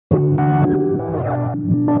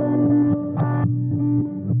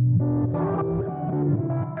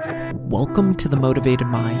Welcome to The Motivated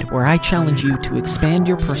Mind, where I challenge you to expand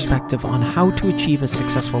your perspective on how to achieve a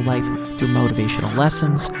successful life through motivational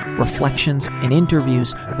lessons, reflections, and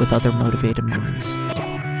interviews with other motivated minds.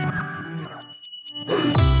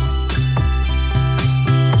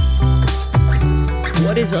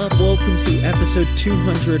 What is up? Welcome to episode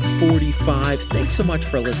 245. Thanks so much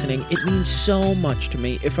for listening. It means so much to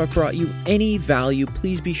me. If I brought you any value,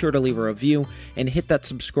 please be sure to leave a review and hit that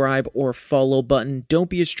subscribe or follow button. Don't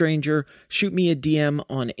be a stranger. Shoot me a DM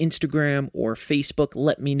on Instagram or Facebook.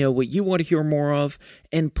 Let me know what you want to hear more of.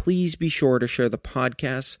 And please be sure to share the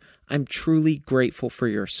podcast. I'm truly grateful for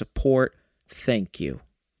your support. Thank you.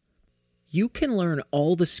 You can learn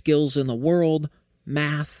all the skills in the world,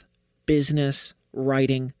 math, business,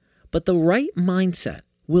 writing, but the right mindset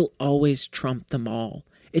will always trump them all.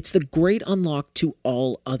 It's the great unlock to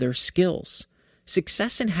all other skills.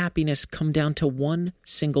 Success and happiness come down to one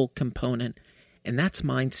single component, and that's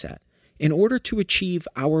mindset. In order to achieve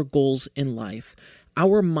our goals in life,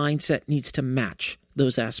 our mindset needs to match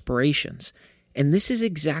those aspirations. And this is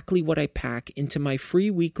exactly what I pack into my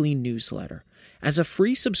free weekly newsletter. As a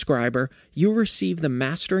free subscriber, you'll receive the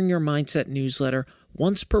Mastering Your Mindset newsletter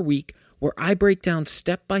once per week, where I break down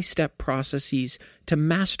step-by-step processes to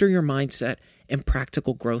master your mindset and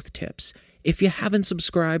practical growth tips. If you haven't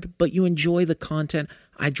subscribed, but you enjoy the content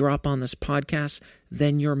I drop on this podcast,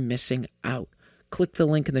 then you're missing out. Click the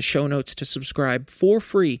link in the show notes to subscribe for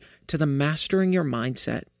free to the Mastering Your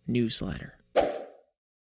Mindset newsletter.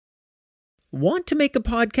 Want to make a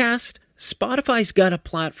podcast? Spotify's got a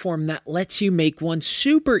platform that lets you make one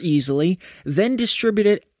super easily, then distribute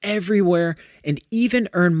it everywhere and even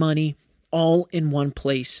earn money all in one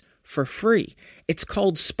place for free. It's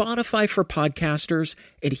called Spotify for Podcasters,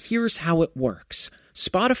 and here's how it works.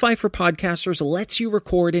 Spotify for Podcasters lets you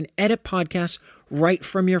record and edit podcasts right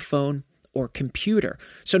from your phone or computer.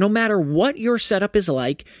 So no matter what your setup is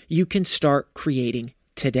like, you can start creating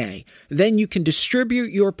today. Then you can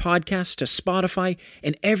distribute your podcast to Spotify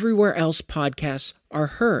and everywhere else podcasts are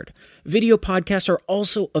heard. Video podcasts are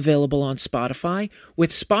also available on Spotify.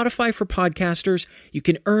 With Spotify for Podcasters, you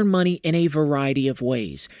can earn money in a variety of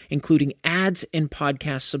ways, including ads and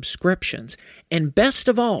podcast subscriptions. And best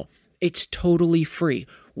of all, it's totally free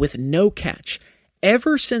with no catch.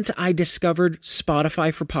 Ever since I discovered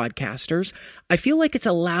Spotify for Podcasters, I feel like it's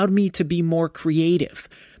allowed me to be more creative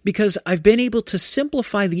because I've been able to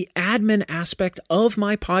simplify the admin aspect of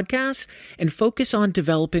my podcast and focus on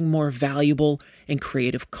developing more valuable and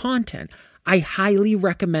creative content. I highly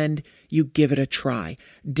recommend you give it a try.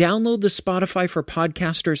 Download the Spotify for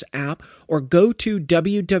Podcasters app or go to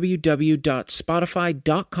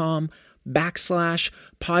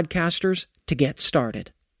www.spotify.com/podcasters to get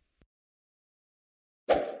started.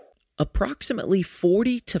 Approximately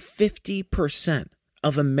 40 to 50%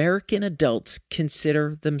 of American adults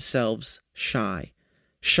consider themselves shy.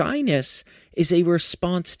 Shyness is a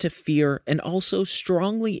response to fear and also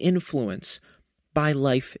strongly influenced by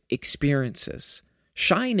life experiences.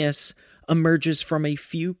 Shyness emerges from a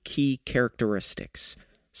few key characteristics: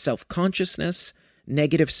 self-consciousness,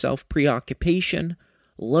 negative self-preoccupation,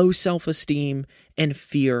 low self-esteem, and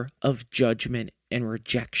fear of judgment and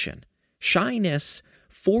rejection. Shyness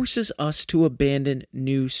forces us to abandon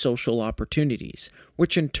new social opportunities,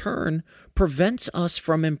 which in turn prevents us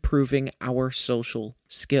from improving our social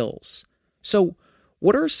skills. So,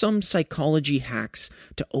 what are some psychology hacks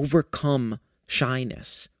to overcome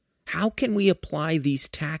shyness? How can we apply these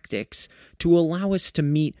tactics to allow us to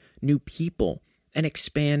meet new people and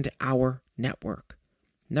expand our network?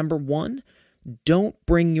 Number one, don't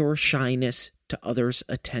bring your shyness to others'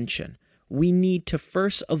 attention. We need to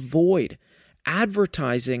first avoid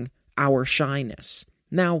advertising our shyness.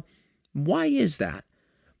 Now, why is that?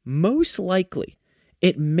 Most likely,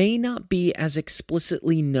 it may not be as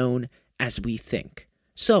explicitly known as we think.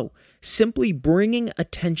 So, simply bringing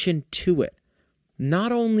attention to it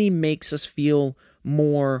not only makes us feel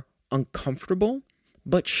more uncomfortable,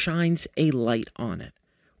 but shines a light on it.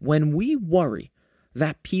 When we worry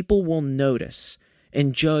that people will notice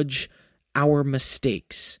and judge our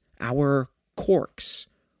mistakes, our quirks,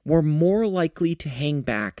 we're more likely to hang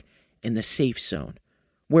back in the safe zone,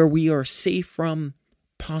 where we are safe from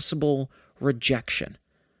possible rejection.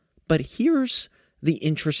 But here's the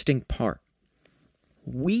interesting part.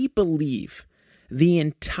 We believe the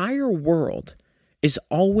entire world is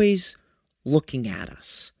always looking at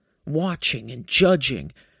us, watching and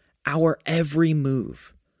judging our every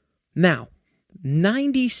move. Now,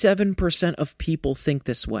 97% of people think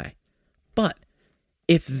this way. But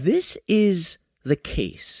if this is the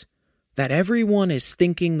case, that everyone is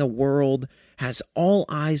thinking the world has all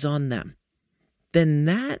eyes on them, then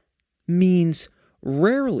that means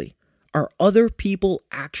rarely are other people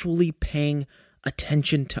actually paying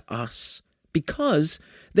attention to us because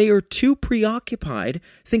they are too preoccupied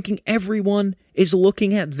thinking everyone is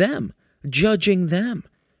looking at them, judging them.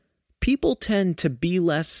 People tend to be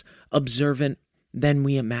less observant than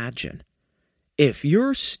we imagine. If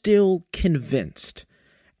you're still convinced,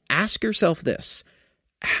 ask yourself this: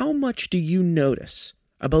 how much do you notice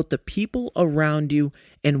about the people around you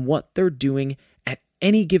and what they're doing at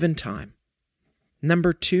any given time?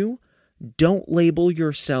 Number 2, don't label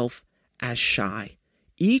yourself as shy.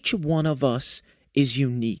 Each one of us is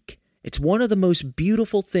unique. It's one of the most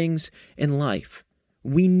beautiful things in life.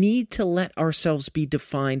 We need to let ourselves be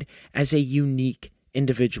defined as a unique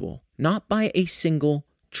individual, not by a single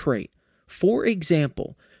trait. For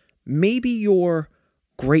example, maybe you're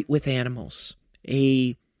great with animals,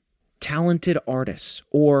 a talented artist,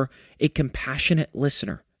 or a compassionate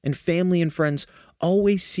listener, and family and friends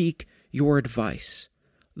always seek your advice.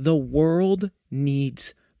 The world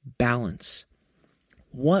needs balance.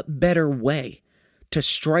 What better way to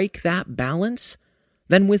strike that balance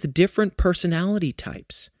than with different personality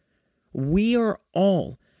types? We are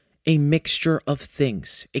all a mixture of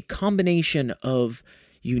things, a combination of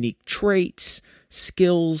unique traits,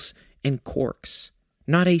 skills, and quirks.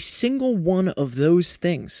 Not a single one of those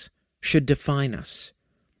things should define us.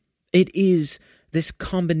 It is this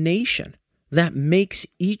combination that makes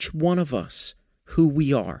each one of us who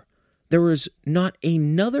we are. There is not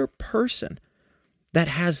another person that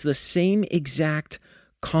has the same exact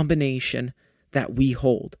combination that we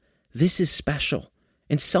hold. This is special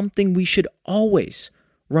and something we should always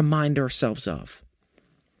remind ourselves of.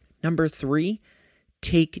 Number 3,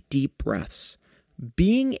 take deep breaths.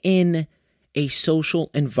 Being in a social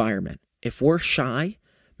environment, if we're shy,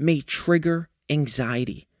 may trigger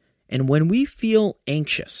anxiety. And when we feel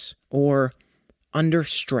anxious or under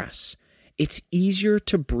stress, it's easier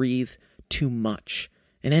to breathe too much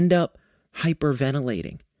and end up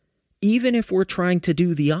hyperventilating. Even if we're trying to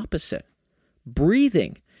do the opposite,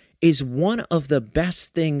 breathing is one of the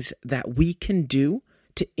best things that we can do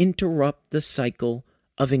to interrupt the cycle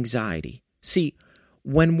of anxiety. See,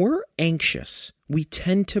 when we're anxious, we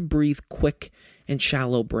tend to breathe quick and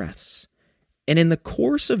shallow breaths. And in the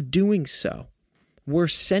course of doing so, we're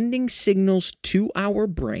sending signals to our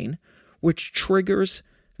brain, which triggers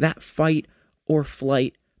that fight or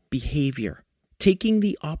flight behavior. Taking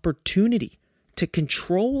the opportunity to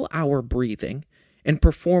control our breathing and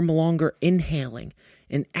perform longer inhaling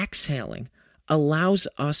and exhaling allows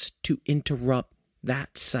us to interrupt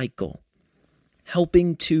that cycle,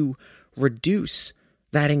 helping to reduce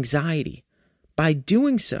that anxiety. By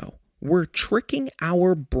doing so, we're tricking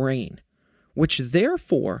our brain, which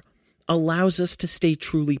therefore allows us to stay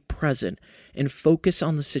truly present and focus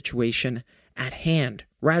on the situation at hand,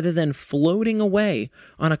 rather than floating away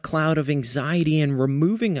on a cloud of anxiety and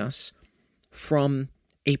removing us from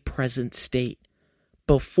a present state.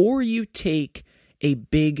 Before you take a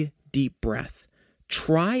big, deep breath,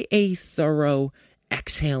 try a thorough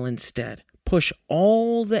exhale instead. Push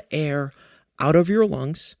all the air out of your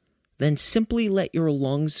lungs, then simply let your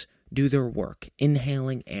lungs do their work,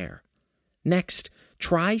 inhaling air. Next,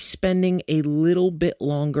 try spending a little bit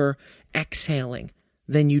longer exhaling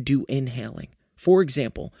than you do inhaling. For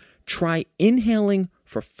example, try inhaling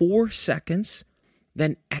for 4 seconds,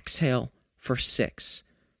 then exhale for 6.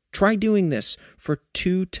 Try doing this for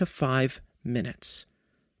 2 to 5 minutes.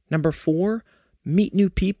 Number 4, meet new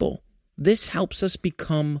people. This helps us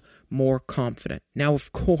become more confident. Now,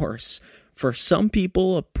 of course, for some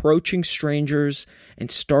people, approaching strangers and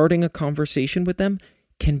starting a conversation with them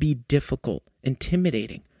can be difficult,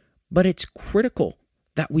 intimidating, but it's critical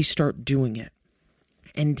that we start doing it.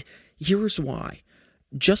 And here's why.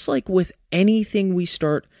 Just like with anything we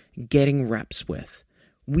start getting reps with,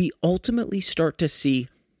 we ultimately start to see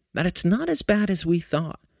that it's not as bad as we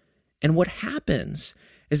thought. And what happens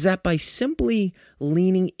is that by simply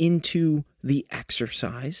leaning into the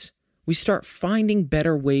exercise, we start finding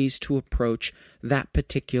better ways to approach that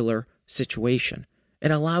particular situation.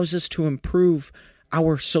 It allows us to improve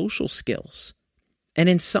our social skills. And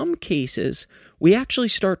in some cases, we actually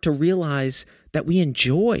start to realize that we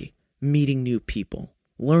enjoy meeting new people,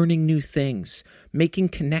 learning new things, making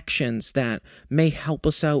connections that may help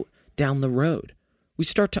us out down the road. We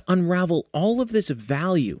start to unravel all of this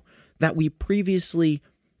value that we previously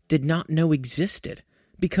did not know existed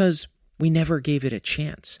because we never gave it a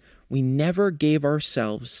chance. We never gave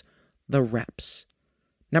ourselves the reps.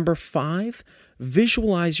 Number 5,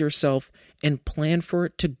 visualize yourself and plan for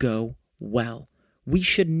it to go well. we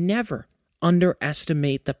should never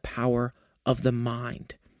underestimate the power of the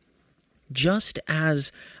mind. Just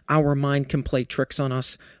as our mind can play tricks on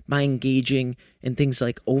us by engaging in things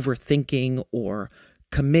like overthinking or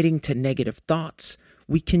committing to negative thoughts,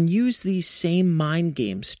 we can use these same mind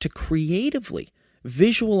games to creatively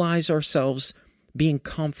visualize ourselves being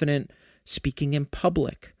confident, speaking in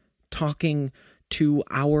public, talking to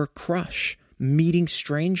our crush, meeting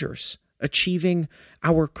strangers, achieving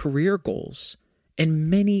our career goals, and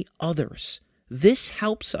many others. This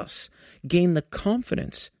helps us gain the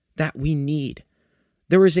confidence that we need.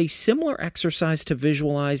 There is a similar exercise to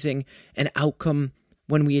visualizing an outcome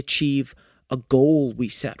when we achieve a goal we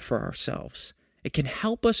set for ourselves. It can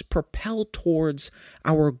help us propel towards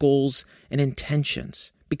our goals and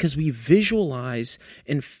intentions because we visualize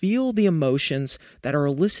and feel the emotions that are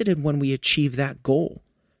elicited when we achieve that goal.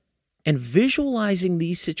 And visualizing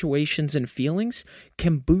these situations and feelings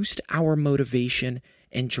can boost our motivation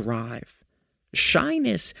and drive.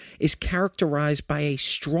 Shyness is characterized by a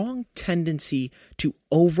strong tendency to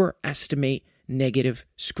overestimate negative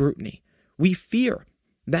scrutiny. We fear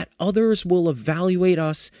that others will evaluate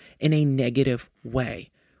us in a negative way.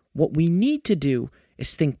 What we need to do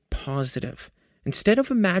is think positive. Instead of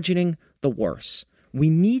imagining the worst, we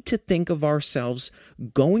need to think of ourselves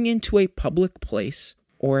going into a public place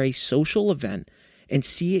or a social event and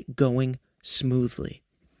see it going smoothly.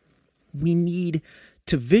 We need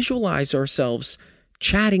to visualize ourselves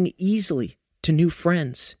chatting easily to new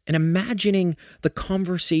friends and imagining the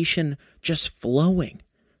conversation just flowing.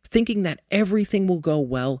 Thinking that everything will go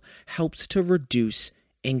well helps to reduce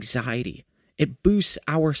anxiety. It boosts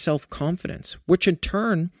our self-confidence, which in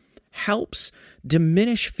turn helps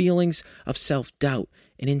diminish feelings of self-doubt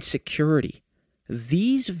and insecurity.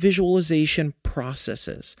 These visualization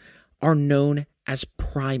processes are known as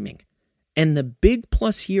priming. And the big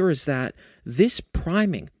plus here is that this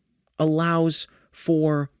priming allows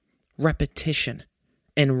for repetition.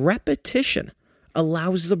 And repetition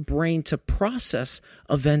allows the brain to process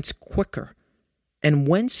events quicker. And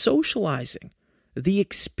when socializing, the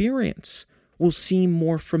experience will seem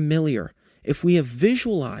more familiar if we have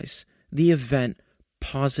visualized the event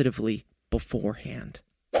positively beforehand.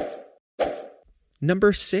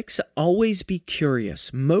 Number 6, always be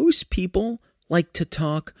curious. Most people like to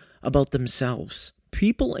talk about themselves.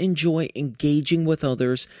 People enjoy engaging with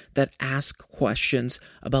others that ask questions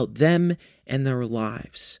about them and their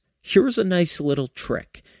lives. Here's a nice little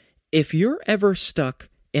trick. If you're ever stuck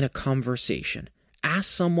in a conversation, ask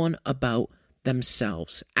someone about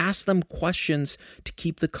themselves. Ask them questions to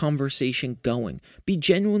keep the conversation going. Be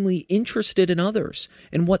genuinely interested in others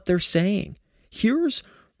and what they're saying. Here's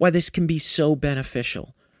why this can be so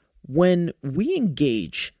beneficial. When we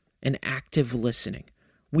engage in active listening,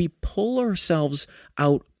 we pull ourselves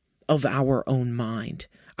out of our own mind,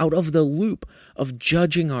 out of the loop of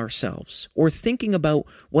judging ourselves or thinking about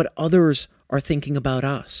what others are thinking about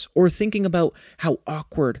us or thinking about how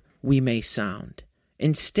awkward we may sound.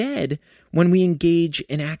 Instead, when we engage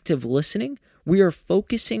in active listening, we are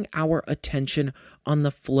focusing our attention on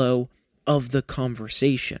the flow of the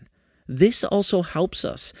conversation. This also helps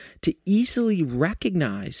us to easily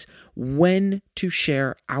recognize when to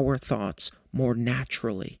share our thoughts more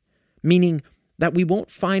naturally, meaning that we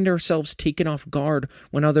won't find ourselves taken off guard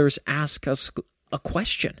when others ask us a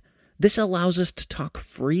question. This allows us to talk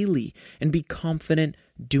freely and be confident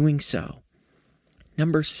doing so.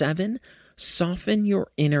 Number 7, soften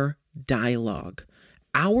your inner dialogue.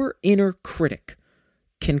 Our inner critic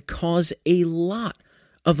can cause a lot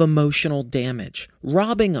of emotional damage,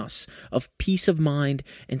 robbing us of peace of mind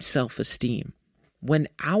and self-esteem. When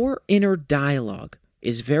our inner dialogue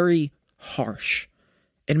is very harsh,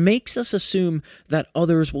 it makes us assume that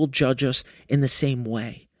others will judge us in the same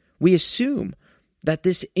way. We assume that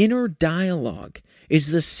this inner dialogue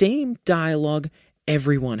is the same dialogue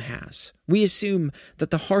everyone has. We assume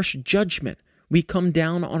that the harsh judgment we come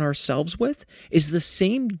down on ourselves with is the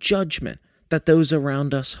same judgment that those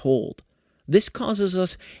around us hold. This causes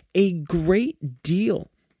us a great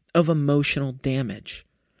deal of emotional damage.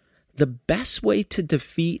 The best way to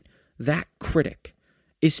defeat that critic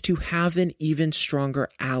is to have an even stronger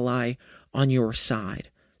ally on your side.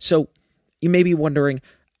 So you may be wondering,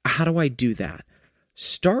 how do I do that?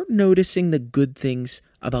 Start noticing the good things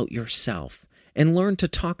about yourself and learn to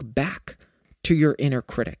talk back to your inner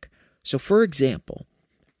critic. So for example,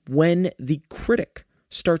 when the critic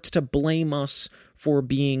starts to blame us for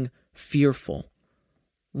being fearful,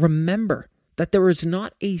 remember that there is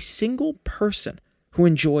not a single person who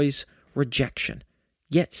enjoys rejection,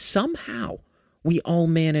 yet somehow we all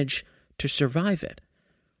manage to survive it.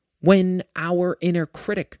 When our inner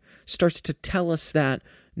critic starts to tell us that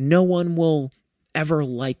no one will ever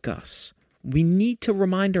like us, we need to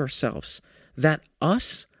remind ourselves that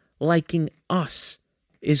us liking us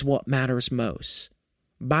is what matters most.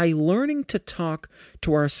 By learning to talk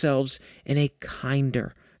to ourselves in a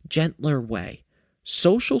kinder, gentler way,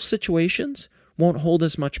 social situations won't hold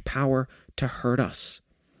as much power to hurt us.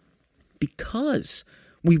 Because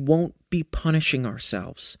we won't be punishing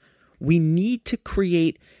ourselves, we need to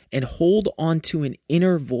create and hold on to an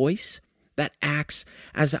inner voice that acts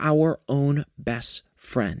as our own best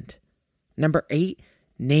friend. Number 8,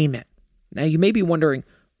 name it. Now you may be wondering,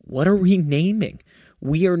 what are we naming?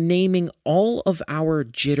 We are naming all of our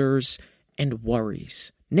jitters and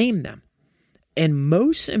worries. Name them. And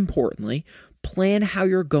most importantly, plan how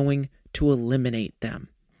you're going to eliminate them.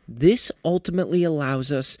 This ultimately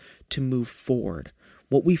allows us to move forward.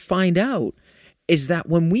 What we find out is that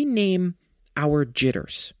when we name our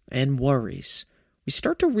jitters and worries, we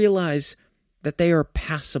start to realize that they are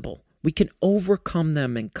passable. We can overcome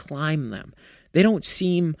them and climb them. They don't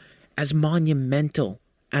seem as monumental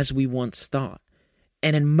as we once thought.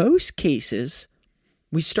 And in most cases,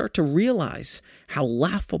 we start to realize how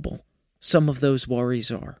laughable some of those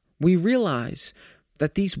worries are. We realize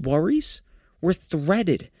that these worries were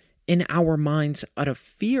threaded in our minds out of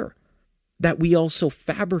fear that we also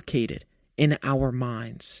fabricated in our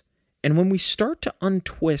minds. And when we start to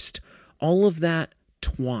untwist all of that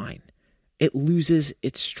twine, it loses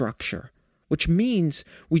its structure, which means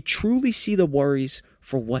we truly see the worries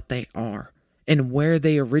for what they are and where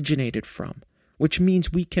they originated from, which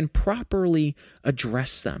means we can properly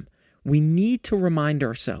address them. We need to remind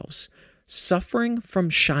ourselves, suffering from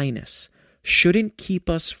shyness shouldn't keep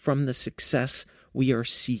us from the success we are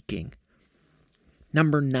seeking.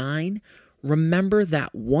 Number 9, remember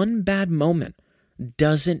that one bad moment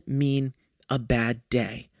doesn't mean a bad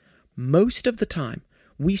day. Most of the time,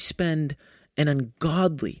 we spend an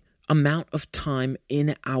ungodly amount of time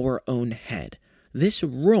in our own head. This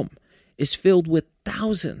room is filled with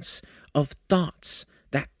thousands of thoughts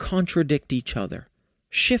that contradict each other,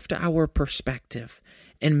 shift our perspective,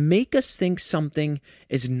 and make us think something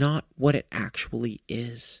is not what it actually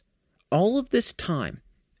is. All of this time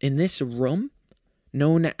in this room,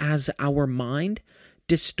 known as our mind,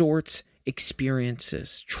 distorts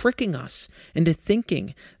experiences, tricking us into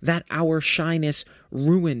thinking that our shyness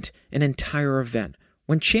ruined an entire event,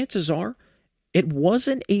 when chances are it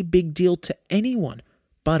wasn't a big deal to anyone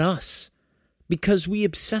but us, because we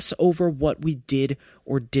obsess over what we did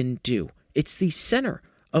or didn't do. It's the center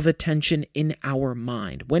of attention in our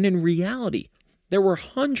mind, when in reality, there were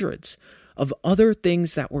hundreds of other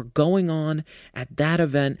things that were going on at that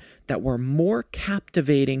event that were more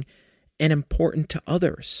captivating and important to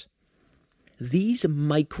others. These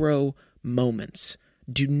micro moments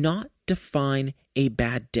do not define a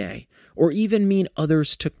bad day or even mean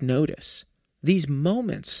others took notice. These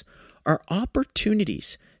moments are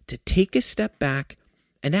opportunities to take a step back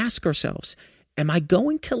and ask ourselves, am I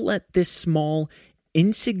going to let this small,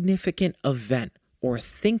 insignificant event or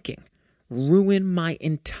thinking ruin my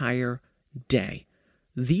entire day?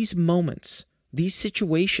 These moments, these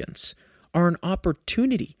situations are an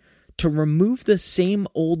opportunity to remove the same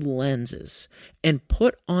old lenses and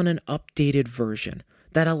put on an updated version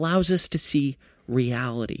that allows us to see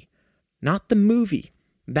reality, not the movie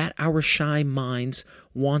that our shy minds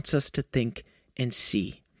wants us to think and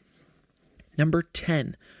see. Number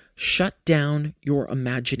 10, shut down your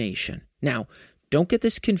imagination. Now, don't get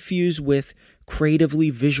this confused with creatively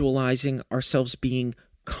visualizing ourselves being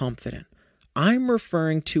confident. I'm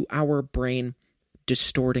referring to our brain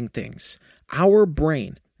distorting things. Our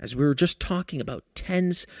brain, as we were just talking about,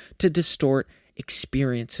 tends to distort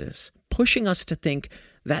experiences, pushing us to think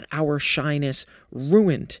that our shyness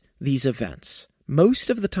ruined these events. Most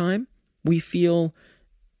of the time, we feel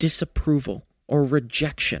disapproval or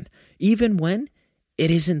rejection, even when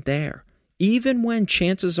it isn't there. Even when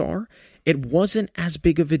chances are it wasn't as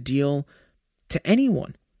big of a deal to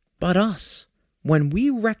anyone but us. When we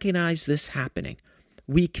recognize this happening,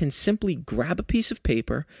 we can simply grab a piece of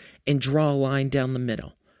paper and draw a line down the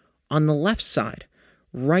middle. On the left side,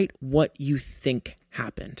 write what you think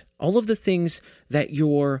happened, all of the things that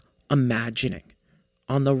you're imagining.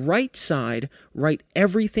 On the right side, write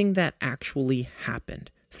everything that actually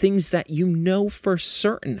happened, things that you know for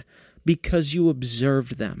certain because you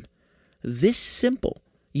observed them. This simple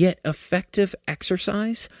yet effective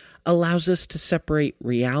exercise allows us to separate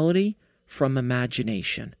reality from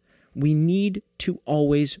imagination. We need to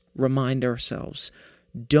always remind ourselves,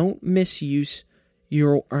 don't misuse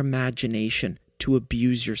your imagination to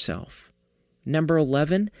abuse yourself. Number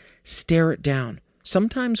 11, stare it down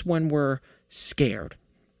Sometimes when we're scared,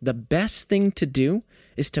 the best thing to do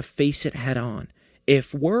is to face it head on.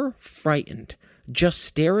 If we're frightened, just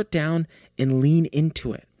stare it down and lean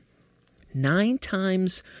into it. 9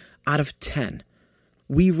 times out of 10,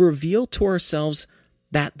 we reveal to ourselves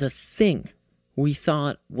that the thing we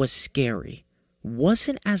thought was scary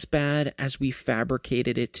wasn't as bad as we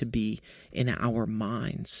fabricated it to be in our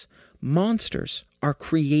minds. Monsters are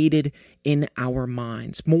created in our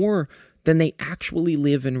minds more than they actually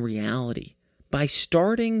live in reality. By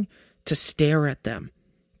starting to stare at them,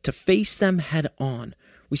 to face them head on,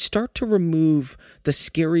 we start to remove the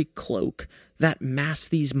scary cloak that masks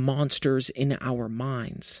these monsters in our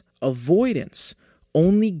minds. Avoidance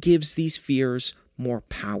only gives these fears more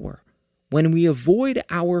power. When we avoid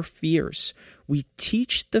our fears, we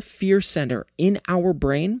teach the fear center in our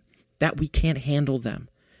brain that we can't handle them,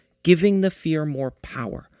 giving the fear more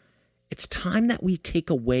power. It's time that we take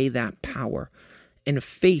away that power and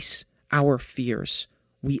face our fears.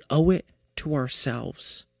 We owe it to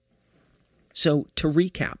ourselves. So to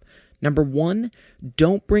recap, number 1,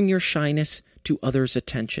 don't bring your shyness to others'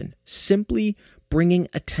 attention. Simply bringing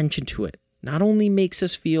attention to it not only makes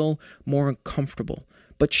us feel more uncomfortable,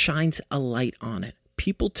 but shines a light on it.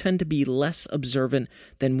 People tend to be less observant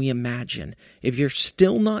than we imagine. If you're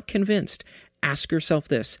still not convinced, ask yourself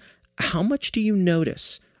this: how much do you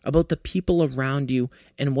notice about the people around you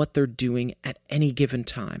and what they're doing at any given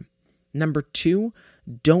time? Number 2,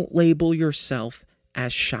 don't label yourself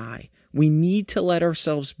as shy. We need to let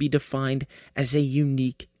ourselves be defined as a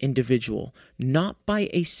unique individual, not by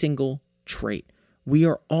a single trait. We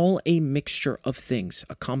are all a mixture of things,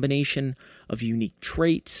 a combination of unique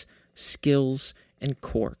traits, skills, and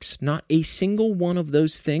quirks. Not a single one of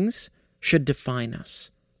those things should define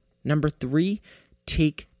us. Number 3,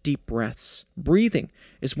 take deep breaths. Breathing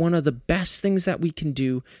is one of the best things that we can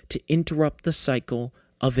do to interrupt the cycle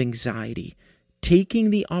of anxiety.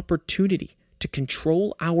 Taking the opportunity to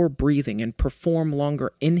control our breathing and perform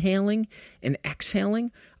longer inhaling and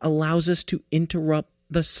exhaling allows us to interrupt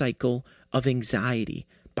the cycle of anxiety.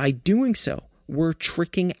 By doing so, we're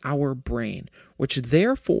tricking our brain, which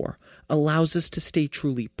therefore allows us to stay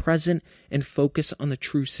truly present and focus on the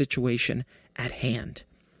true situation at hand.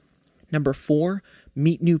 Number 4,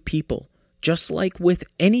 meet new people. Just like with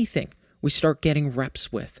anything we start getting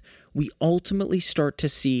reps with, we ultimately start to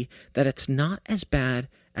see that it's not as bad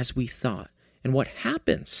as we thought. And what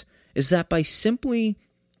happens is that by simply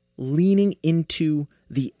leaning into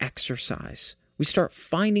the exercise, we start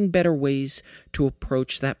finding better ways to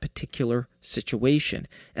approach that particular situation.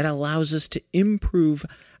 It allows us to improve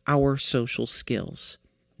our social skills.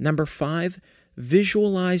 Number 5,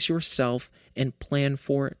 visualize yourself and plan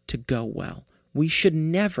for it to go well. We should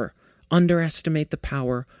never underestimate the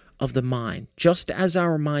power of the mind. Just as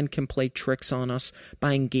our mind can play tricks on us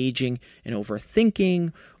by engaging in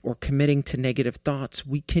overthinking or committing to negative thoughts,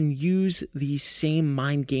 we can use these same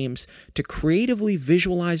mind games to creatively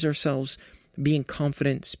visualize ourselves being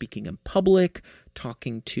confident, speaking in public,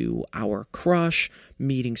 talking to our crush,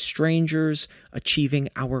 meeting strangers, achieving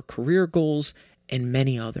our career goals, and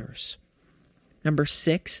many others. Number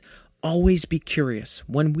 6, always be curious.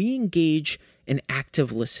 When we engage in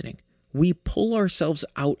active listening, we pull ourselves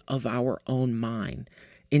out of our own mind.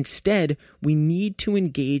 Instead, we need to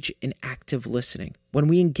engage in active listening. When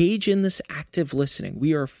we engage in this active listening,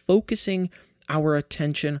 we are focusing our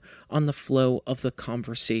attention on the flow of the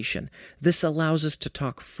conversation. This allows us to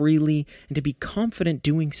talk freely and to be confident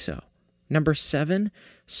doing so. Number 7,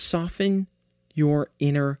 soften your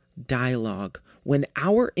inner dialogue. When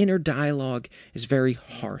our inner dialogue is very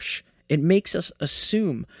harsh, it makes us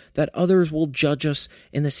assume that others will judge us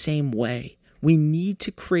in the same way. We need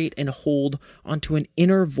to create and hold onto an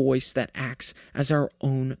inner voice that acts as our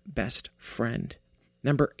own best friend.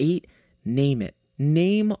 Number 8, name it.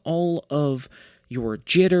 Name all of your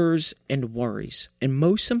jitters and worries. And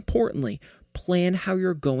most importantly, plan how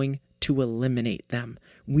you're going to eliminate them.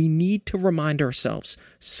 We need to remind ourselves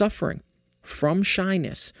suffering from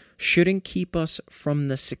shyness shouldn't keep us from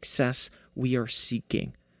the success we are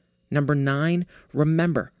seeking. Number 9,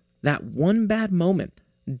 remember that one bad moment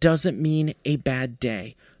doesn't mean a bad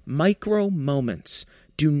day. Micro moments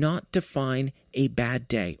do not define a bad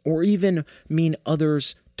day or even mean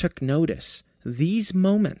others took notice. These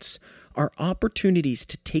moments are opportunities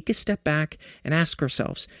to take a step back and ask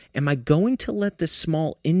ourselves, am I going to let this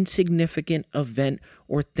small, insignificant event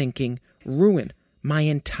or thinking ruin my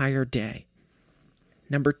entire day?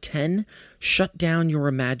 Number 10, shut down your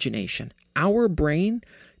imagination. Our brain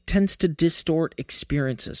tends to distort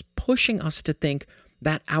experiences, pushing us to think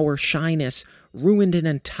that our shyness ruined an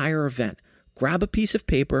entire event. Grab a piece of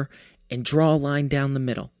paper and draw a line down the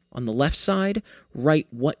middle. On the left side, write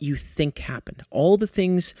what you think happened, all the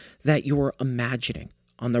things that you're imagining.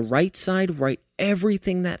 On the right side, write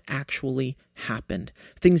everything that actually happened,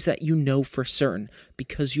 things that you know for certain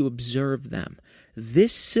because you observed them.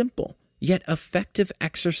 This simple yet effective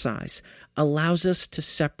exercise allows us to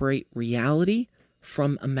separate reality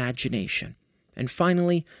from imagination. And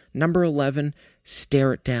finally, number 11,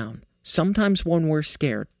 stare it down. Sometimes when we're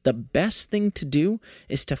scared, the best thing to do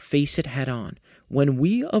is to face it head on. When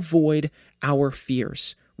we avoid our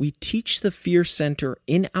fears, we teach the fear center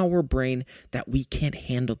in our brain that we can't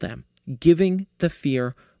handle them, giving the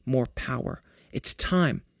fear more power. It's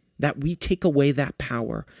time that we take away that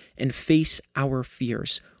power and face our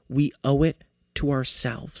fears. We owe it to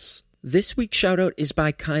ourselves. This week's shoutout is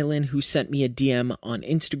by Kylan, who sent me a DM on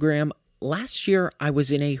Instagram. Last year, I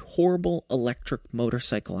was in a horrible electric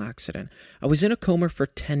motorcycle accident. I was in a coma for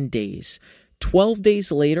 10 days. 12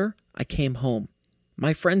 days later, I came home.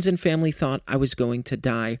 My friends and family thought I was going to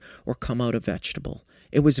die or come out a vegetable.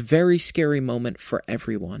 It was a very scary moment for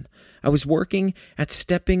everyone. I was working at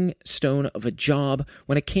stepping stone of a job.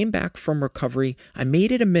 When I came back from recovery, I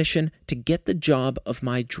made it a mission to get the job of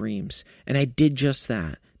my dreams, and I did just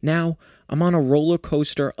that. Now, I'm on a roller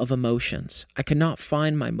coaster of emotions. I could not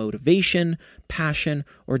find my motivation, passion,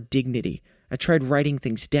 or dignity. I tried writing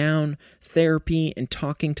things down, therapy, and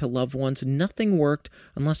talking to loved ones. Nothing worked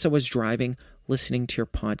unless I was driving, listening to your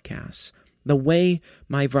podcasts. The way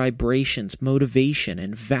my vibrations, motivation,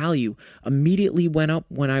 and value immediately went up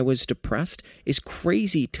when I was depressed is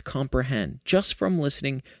crazy to comprehend just from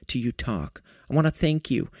listening to you talk. I want to thank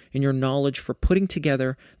you and your knowledge for putting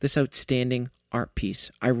together this outstanding art piece.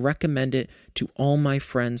 I recommend it to all my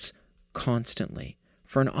friends constantly.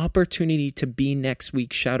 For an opportunity to be next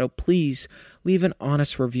week's shoutout, please leave an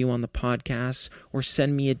honest review on the podcast or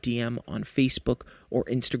send me a DM on Facebook or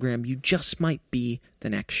Instagram. You just might be the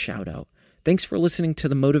next shoutout. Thanks for listening to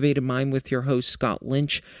The Motivated Mind with your host, Scott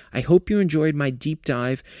Lynch. I hope you enjoyed my deep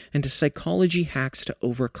dive into psychology hacks to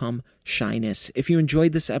overcome shyness. If you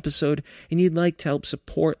enjoyed this episode and you'd like to help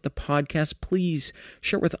support the podcast, please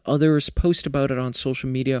share it with others, post about it on social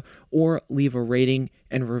media, or leave a rating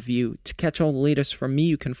and review. To catch all the latest from me,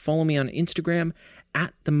 you can follow me on Instagram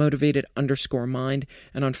at @themotivated_mind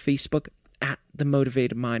and on Facebook at The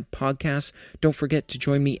Motivated Mind Podcast. Don't forget to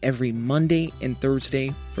join me every Monday and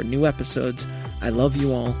Thursday for new episodes. I love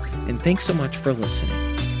you all, and thanks so much for listening.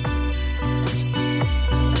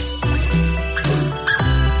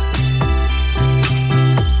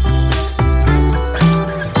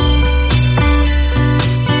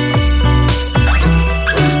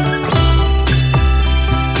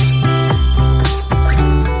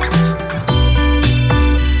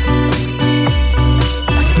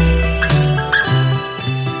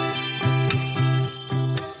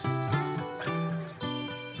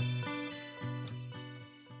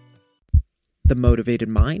 The Motivated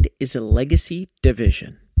Mind is a legacy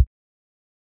division.